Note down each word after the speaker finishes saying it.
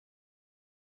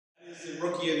This is the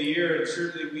Rookie of the Year, and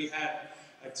certainly we had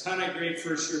a ton of great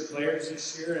first-year players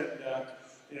this year,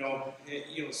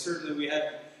 and certainly we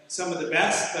had some of the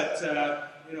best, but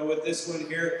with this one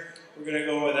here, we're going to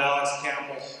go with Alex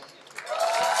Campbell.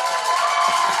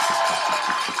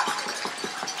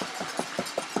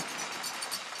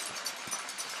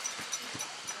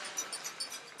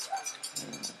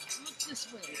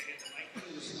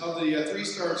 Of the Three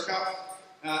Stars Cup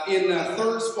in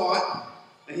third spot,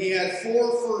 and he had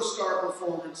 4 first-star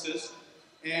performances,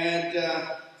 and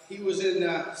he was in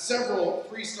several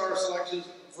 3-star selections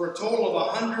for a total of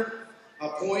 100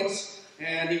 points,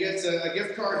 and he gets a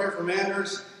gift card here from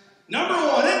Anders. Number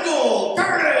 1 in goal,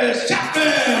 Curtis Chapman!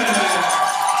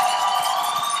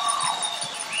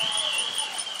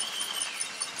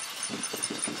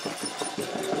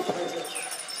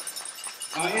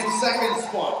 In second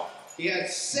spot, he had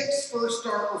 6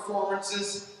 first-star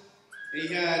performances. He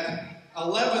had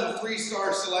 11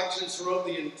 3-star selections throughout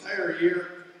the entire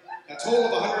year. A total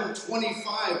of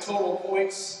 125 total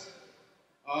points.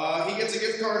 He gets a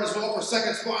gift card as well for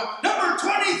second spot. Number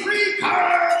 23,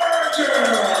 Carter!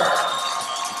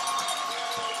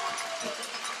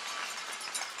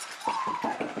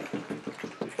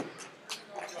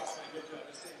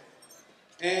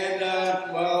 And,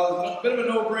 a bit of a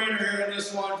no-brainer here in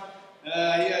this one. He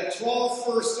had 12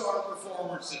 first-star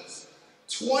performances,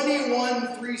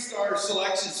 21 3-star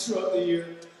selections throughout the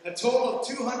year, a total of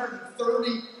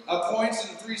 230 points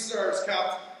in the 3 Stars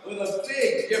Cup, with a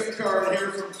big gift card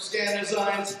here from Scan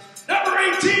Designs. Number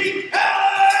 18,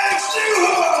 Alex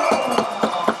Newhook!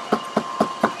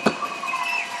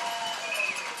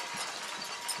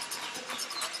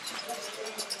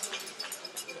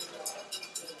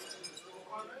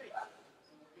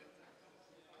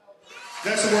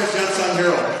 Next award, Jensen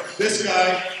Hero. This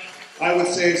guy, I would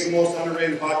say, is the most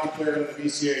underrated hockey player in the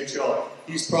BCHL.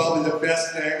 He's probably the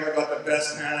best angler, got the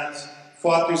best hands,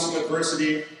 fought through some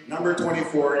adversity. Number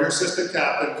 24, your assistant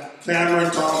captain,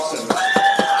 Cameron Thompson. Can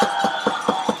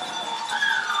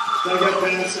I get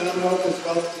Ben Sandwell as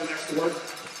well for the next award?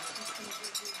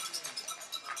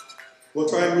 We'll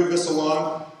try and move this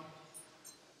along.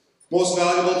 Most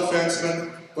valuable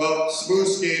defenseman, well, smooth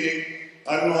skating.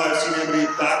 I don't know if I've seen anybody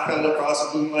backpedal across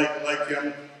the boom like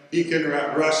him. He can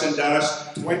rush and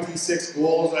dash. 26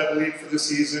 goals, I believe, for the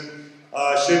season.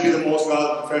 Should be the most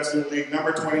valuable defenseman in the league.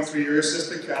 Number 23, your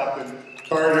assistant captain,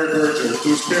 Carter Burgess,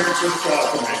 whose parents are the crowd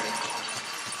tonight.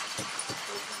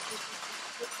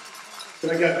 Can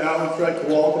I get Alan Fred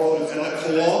Kowalko? And the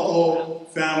Kowalko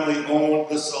family owned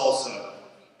the Salsa.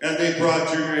 And they brought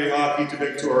junior A hockey to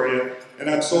Victoria. And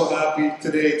I'm so happy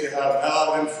today to have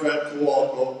Al and Fred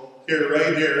Kowalko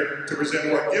right here to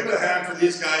present what. Give it a hand for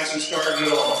these guys who started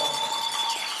it all.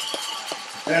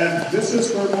 And this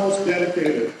is for most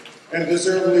dedicated, and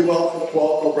deservedly well for the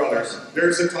Kowalko brothers.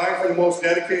 There's a tie for the most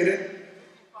dedicated.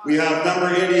 We have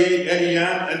number 88, Eddie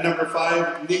Yan, and number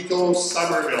 5, Nico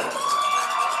Somerville.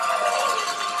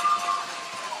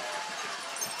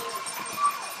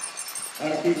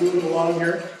 I'll keep moving along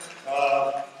here.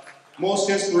 Most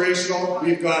inspirational,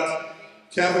 we've got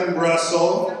Kevin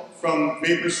Brasso from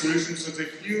Vapor Solutions, is a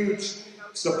huge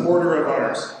supporter of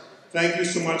ours. Thank you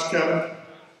so much, Kevin.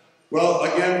 Well,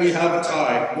 again, we have a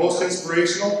tie. Most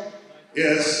inspirational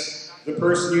is the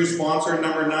person you sponsor,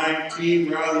 number 9, Team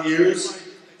Riley Hughes,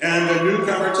 and the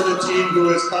newcomer to the team who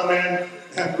has come in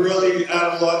and really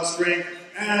added a lot of strength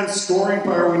and scoring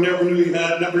power we never knew he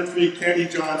had, number 3, Kenny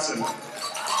Johnson.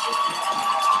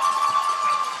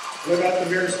 We got the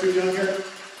Mayor Studio here.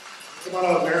 Come on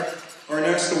out, Mayor. Our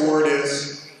next award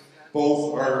is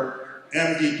both our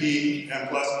MVP and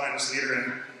plus-minus leader,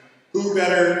 and who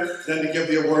better than to give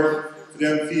the award to the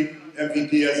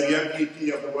MVP as the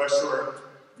MVP of the West Shore?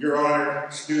 Your Honor,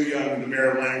 Stu Young, the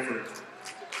Mayor of Langford.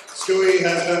 Stewie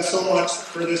has done so much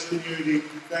for this community.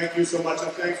 Thank you so much,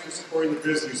 and thanks for supporting the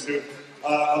Grizzlies, Stu.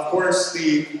 Of course,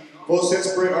 the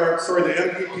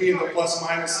MVP and the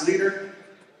plus-minus leader,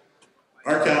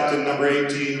 our captain, number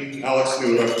 18, Alex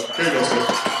Newhook. Here you go, Stu.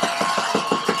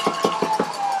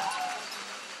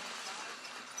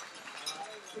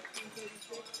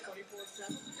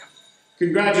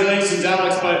 Congratulations,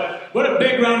 Alex, but what a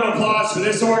big round of applause for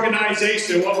this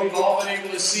organization, what we've all been able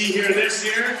to see here this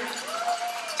year.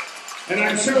 And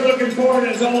I'm sure looking forward,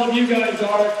 as all of you guys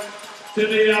are, to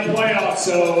the playoffs.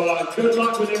 So good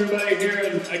luck with everybody here.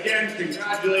 And again,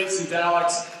 congratulations,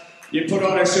 Alex. You put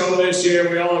on a show this year.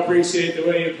 We all appreciate the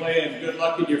way you play, and good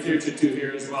luck in your future too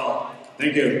here as well.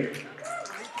 Thank you.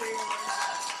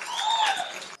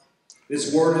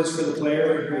 This award is for the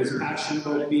player who is passionate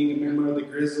about being a member of the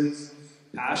Grizzlies,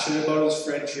 passionate about his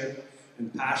friendship,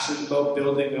 and passionate about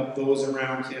building up those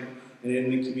around him and in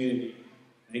the community.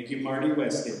 Thank you, Marty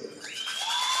Westgate.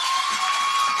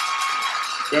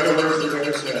 Better words than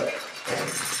ever said.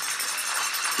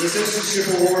 This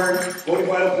Citizenship Award, voted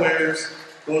by the players,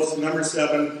 goes to number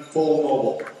 7, Cole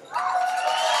Noble.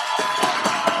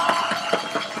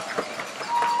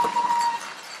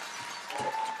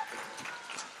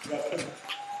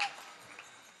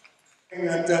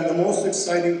 And the most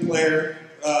exciting player,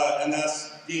 and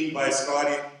that's deemed by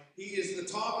Scotty. He is the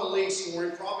top of the league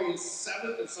scoring, probably his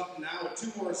 7th or something now, with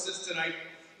 2 more assists tonight.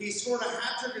 He scored a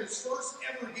hat-trick in his first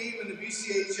ever game in the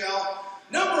BCHL.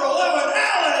 Number 11,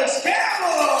 Alex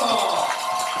Campbell!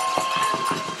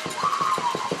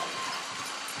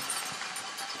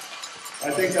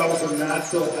 I think that was a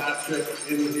natural hat-trick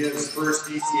in his first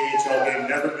BCHL game,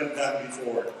 never been done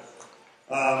before.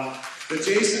 The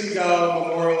Jason Gow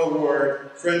Memorial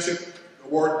Award, Friendship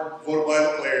Award voted by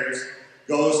the players,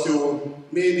 goes to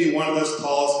maybe one of the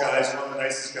tallest guys, one of the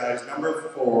nicest guys, number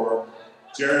 4,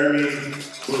 Jeremy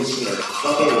Bushler.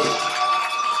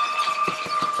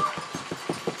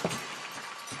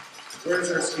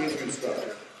 Where's our skating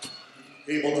instructor?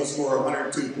 Able to score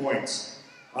 102 points.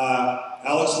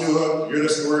 Alex Newhook, you're the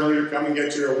score leader. Come and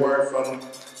get your award from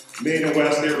Maine and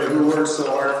West River, who works so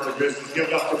hard for the business. Give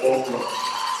it up to both of them.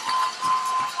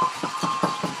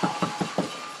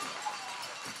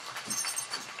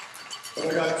 But I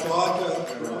got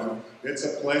Claude. It's a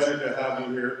pleasure to have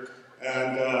you here.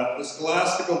 And the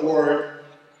Scholastic Award,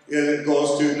 it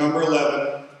goes to number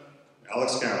 11,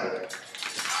 Alex Campbell.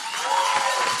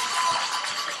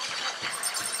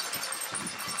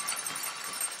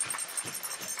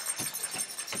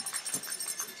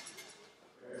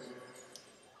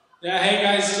 Yeah, hey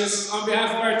guys, just on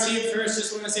behalf of our team first,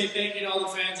 just want to say thank you to all the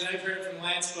fans, and I've heard it from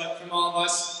Lance, but from all of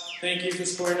us, thank you for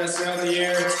supporting us throughout the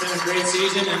year. It's been a great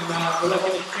season, and we're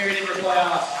looking to carry it into the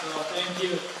playoffs, so thank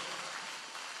you.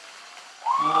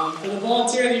 For the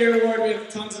Volunteer of the Year Award, we have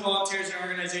tons of volunteers in our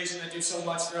organization that do so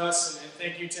much for us, and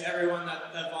thank you to everyone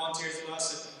that volunteers with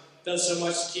us and does so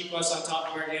much to keep us on top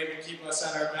of our game and keep us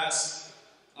at our best.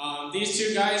 These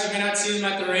 2 guys, you may not see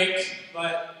them at the rink,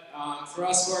 but for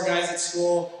us 4 guys at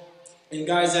school, and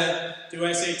guys that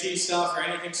do SAT stuff or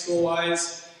anything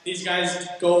school-wise, these guys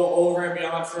go over and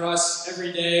beyond for us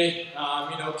every day.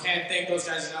 Can't thank those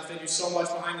guys enough. They do so much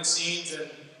behind the scenes, and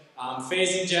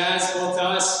FaZe and Jazz, both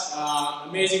us,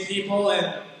 amazing people,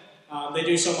 and they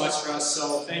do so much for us.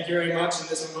 So thank you very much, and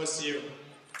this one goes to you.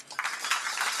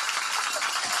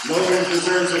 No one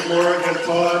deserves it more than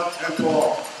Todd and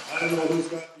Paul. I don't know who's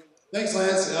got you. Thanks,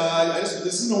 Lance.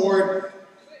 This is an award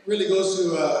really goes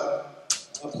to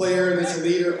a player that's a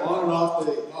leader on and off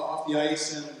the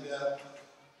ice, and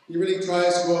he really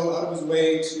tries to go out of his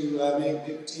way to make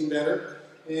the team better.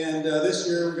 And this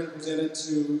year we're going to present it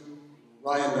to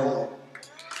Ryan Nolan.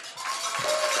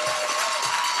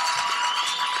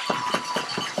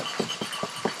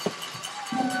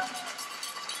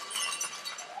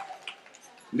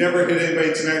 Never hit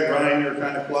anybody tonight, Ryan. You're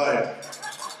kind of quiet.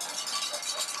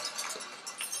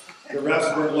 The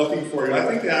refs weren't looking for you. I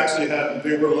think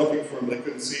they were looking for him. They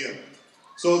couldn't see him.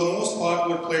 So the most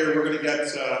popular player, we're going to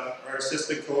get our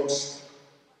assistant coach,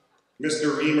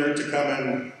 Mr. Reamer, to come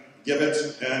and give it.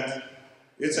 And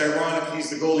it's ironic he's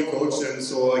the goalie coach, and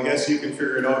so I guess you can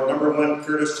figure it out. Number 1,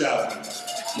 Curtis Chapman.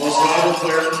 Most valuable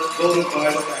player voted by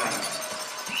the fans.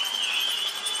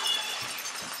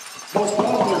 Most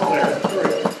popular player.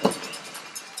 Sorry.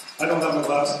 I don't have my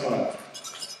last one.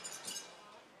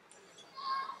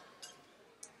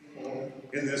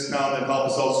 In this town that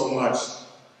helped us out so much.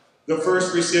 The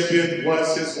first recipient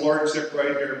was his lordship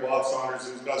right here, Bob Saunders,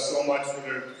 who does so much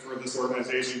for this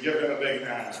organization. Give him a big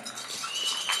hand.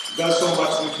 He does so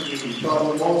much in the community.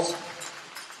 Probably the most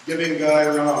giving guy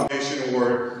around. Nation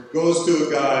Award goes to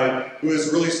a guy who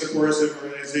has really supported the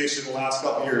organization the last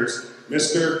couple years,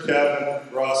 Mr. Kevin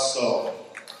Rossell.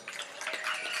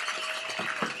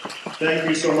 Thank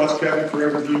you so much, Kevin, for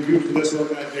everything you do for this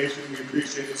organization. We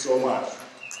appreciate it so much.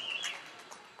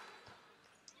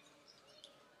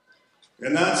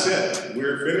 And that's it.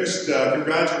 We're finished.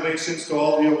 Congratulations to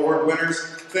all the award winners.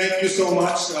 Thank you so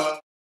much.